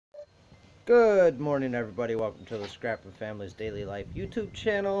Good morning, everybody. Welcome to the Scrapping Family's Daily Life YouTube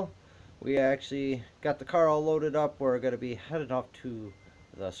channel. We actually got the car all loaded up. We're going to be headed off to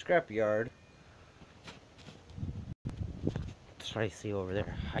the scrap yard. Try to see over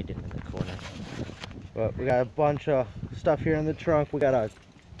there, hiding in the corner. But we got a bunch of stuff here in the trunk. We got a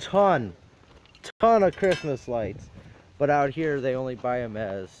ton of Christmas lights. But out here, they only buy them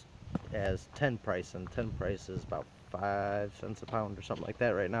as 10 price, and 10 price is about 5 cents a pound or something like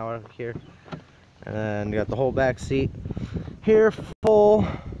that right now out here. And then you got the whole back seat here full,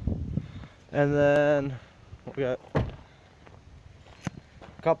 and then we got a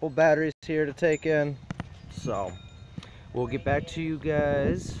couple batteries here to take in. So we'll get back to you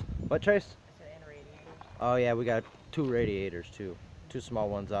guys. What, Trace? Oh yeah, we got 2 radiators too, 2 small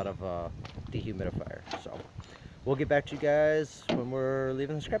ones out of a dehumidifier. So we'll get back to you guys when we're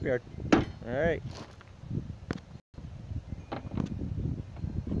leaving the scrapyard. All right.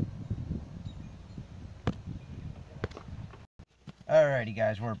 Alrighty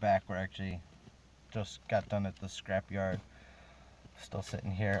guys, we're back. We're actually just got done at the scrapyard. Still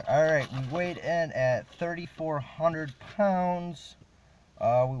sitting here. Alright, we weighed in at 3,400 pounds.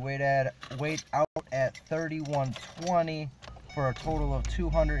 We weighed out at 3,120 for a total of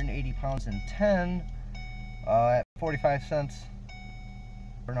 280 pounds and 10 at 45 cents.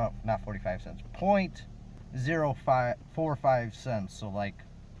 Or no, not 45 cents. 0.0545 cents. So like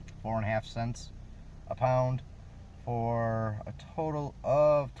 4.5 cents a pound, for a total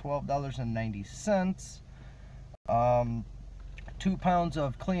of $12.90. 2 pounds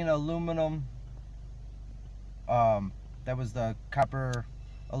of clean aluminum. That was the copper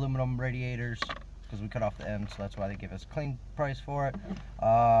aluminum radiators, because we cut off the end, so that's why they give us a clean price for it.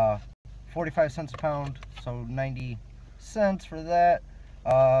 45 cents a pound, so 90 cents for that.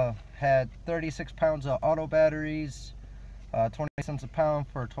 Had 36 pounds of auto batteries, 20 cents a pound,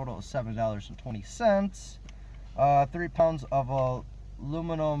 for a total of $7.20. 3 pounds of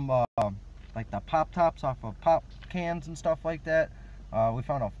aluminum, like the pop tops off of pop cans and stuff like that. We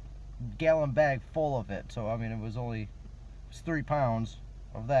found a gallon bag full of it, so I mean it was 3 pounds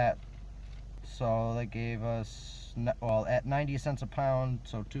of that. So that gave us, well, at 90 cents a pound,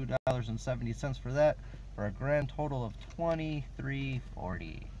 so $2.70 for that, for a grand total of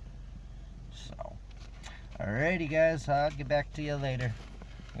 $23.40. So, alrighty guys, I'll get back to you later.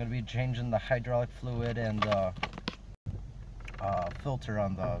 I'm going to be changing the hydraulic fluid and the filter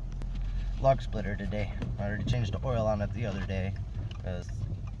on the log splitter today. I already changed the oil on it the other day, because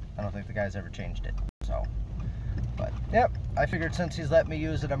I don't think the guy's ever changed it. So, but yep, I figured since he's let me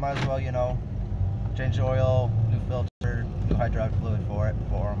use it, I might as well, you know, change the oil, new filter, new hydraulic fluid for him.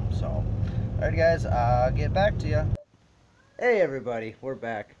 So, alright guys, I'll get back to you. Hey everybody, we're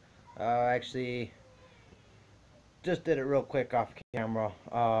back. Actually, just did it real quick off camera.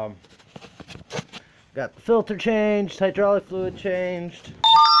 Got the filter changed, hydraulic fluid changed.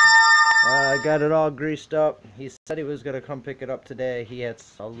 I got it all greased up. He said he was going to come pick it up today. He had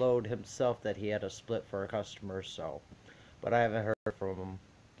a load himself that he had to split for a customer, so. But I haven't heard from him.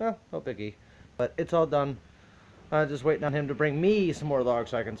 No biggie. But it's all done. I'm just waiting on him to bring me some more logs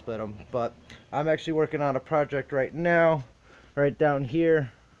so I can split them. But I'm actually working on a project right now, right down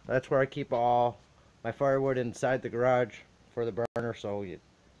here. That's where I keep all my firewood inside the garage for the burner. So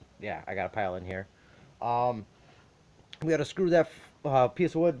yeah, I got a pile in here. We got to screw that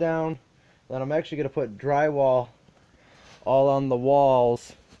piece of wood down. Then I'm actually going to put drywall all on the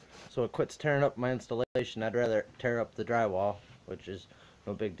walls so it quits tearing up my installation. I'd rather tear up the drywall, which is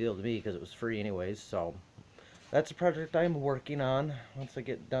no big deal to me because it was free anyways. So that's a project I'm working on once I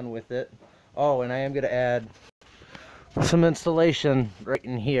get done with it. Oh, and I am going to add some insulation right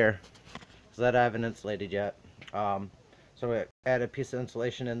in here, so that I haven't insulated yet. So I'm going to add a piece of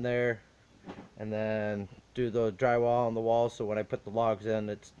insulation in there, and then do the drywall on the wall, so when I put the logs in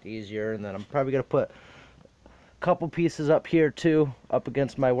it's easier. And then I'm probably going to put a couple pieces up here too, up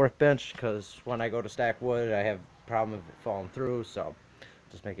against my workbench, because when I go to stack wood I have a problem of it falling through, so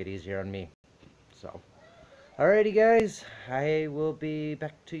just make it easier on me. So alrighty guys, I will be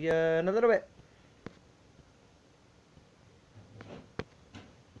back to you in a little bit.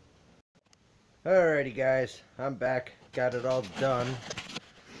 Alrighty guys, I'm back, got it all done.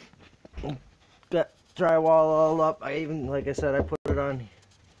 Got drywall all up. I even, like I said, I put it on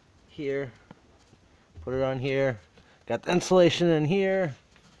here, got the insulation in here.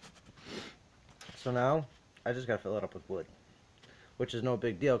 So now I just gotta fill it up with wood, which is no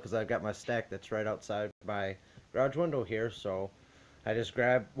big deal because I've got my stack that's right outside my garage window here. So I just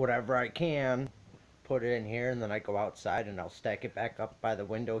grab whatever I can, put it in here, and then I go outside and I'll stack it back up by the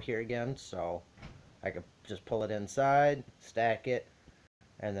window here again, so I can just pull it inside, stack it,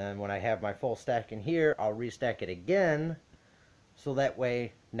 And then when I have my full stack in here, I'll restack it again. So that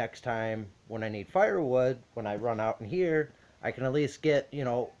way, next time when I need firewood, when I run out in here, I can at least get, you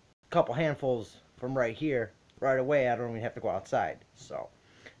know, a couple handfuls from right here right away. I don't even have to go outside. So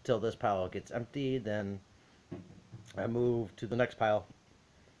till this pile gets empty, then I move to the next pile.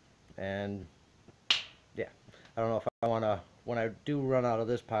 And yeah, I don't know if I want to, when I do run out of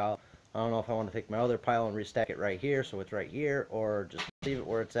this pile, I don't know if I want to take my other pile and restack it right here so it's right here, or just leave it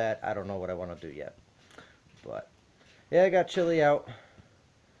where it's at. I don't know what I want to do yet. But yeah, I got chilly out.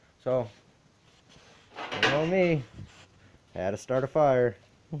 So, you know me, I had to start a fire.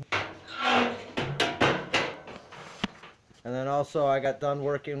 And then also I got done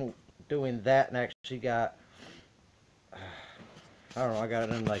working, doing that, and actually got, I don't know, I got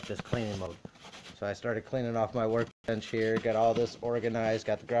it in like this cleaning mode. So I started cleaning off my workbench here, got all this organized,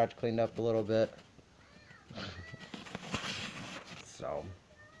 got the garage cleaned up a little bit. So,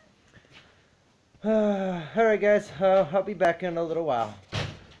 alright guys, I'll be back in a little while.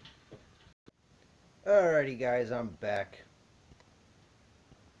 Alrighty guys, I'm back.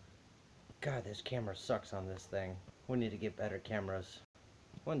 God, this camera sucks on this thing. We need to get better cameras.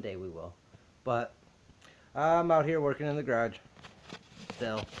 One day we will. But I'm out here working in the garage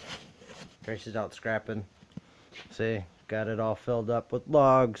still. Tracy's out scrapping. See, got it all filled up with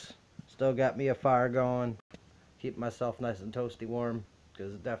logs. Still got me a fire going. Keep myself nice and toasty warm.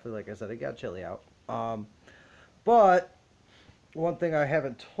 Because definitely, like I said, it got chilly out. But one thing I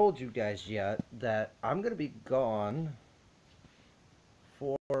haven't told you guys yet, that I'm going to be gone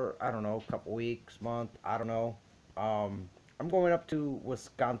for, I don't know, a couple weeks, month, I don't know. I'm going up to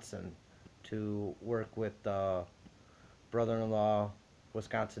Wisconsin to work with brother-in-law,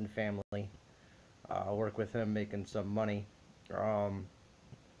 Wisconsin family. Work with him making some money.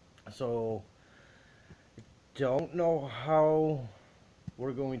 So don't know how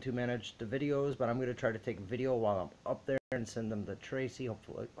we're going to manage the videos, but I'm going to try to take a video while I'm up there and send them to Tracy.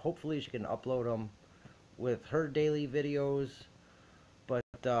 Hopefully she can upload them with her daily videos. But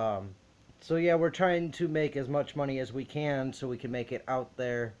so yeah, we're trying to make as much money as we can so we can make it out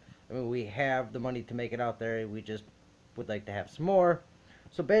there. I mean, we have the money to make it out there. We just would like to have some more.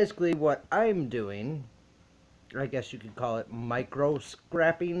 So basically what I'm doing, I guess you could call it micro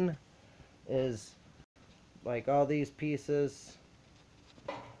scrapping, is like all these pieces,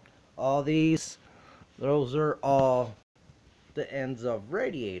 all these, those are all the ends of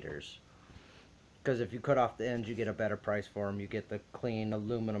radiators. Because if you cut off the ends, you get a better price for them. You get the clean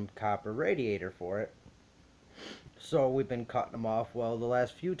aluminum copper radiator for it. So we've been cutting them off. Well, the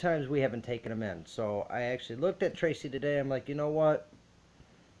last few times we haven't taken them in. So I actually looked at Tracy today. I'm like, you know what?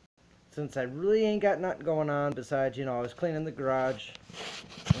 Since I really ain't got nothing going on besides, you know, I was cleaning the garage.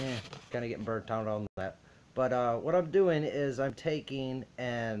 Kind of getting burnt out on that. But what I'm doing is I'm taking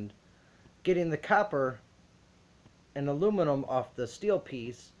and getting the copper and aluminum off the steel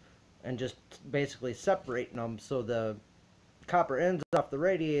piece and just basically separating them, so the copper ends off the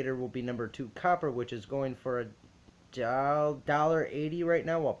radiator will be number 2 copper, which is going for $1.80 right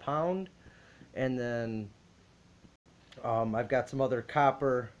now a pound. And then I've got some other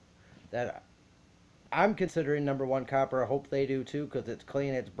copper that I'm considering number 1 copper. I hope they do too, because it's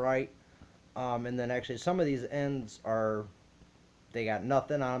clean, it's bright. And then actually some of these ends are, they got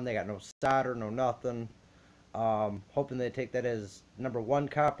nothing on them, they got no solder, no nothing. Hoping they take that as number 1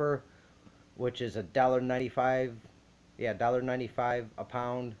 copper, which is $1.95. Yeah, $1.95 a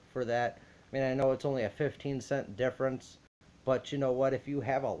pound for that. I mean, I know it's only a 15-cent difference, but you know what? If you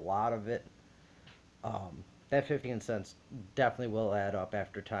have a lot of it, that 15 cents definitely will add up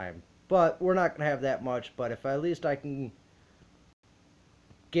after time. But we're not going to have that much, but if at least I can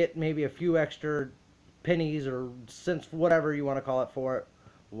get maybe a few extra pennies or cents, whatever you want to call it for it,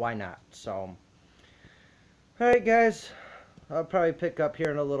 why not? So, alright guys, I'll probably pick up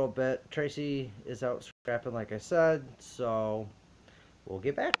here in a little bit. Tracy is out scrapping like I said, so we'll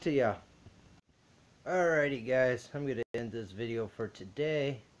get back to ya. Alrighty guys, I'm going to end this video for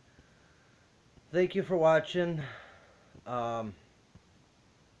today. Thank you for watching. Gosh,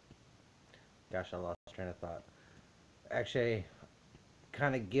 I lost train of thought. Actually,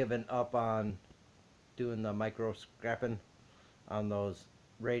 kind of given up on doing the micro scrapping on those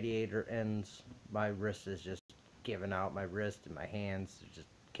radiator ends. My wrist is just giving out. My wrist and my hands are just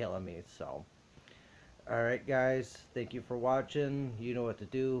killing me. So alright guys, thank you for watching. You know what to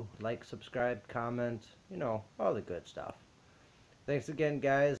do. Like, subscribe, comment, you know, all the good stuff. Thanks again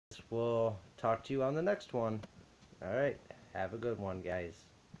guys. We'll talk to you on the next one. Alright, have a good one guys.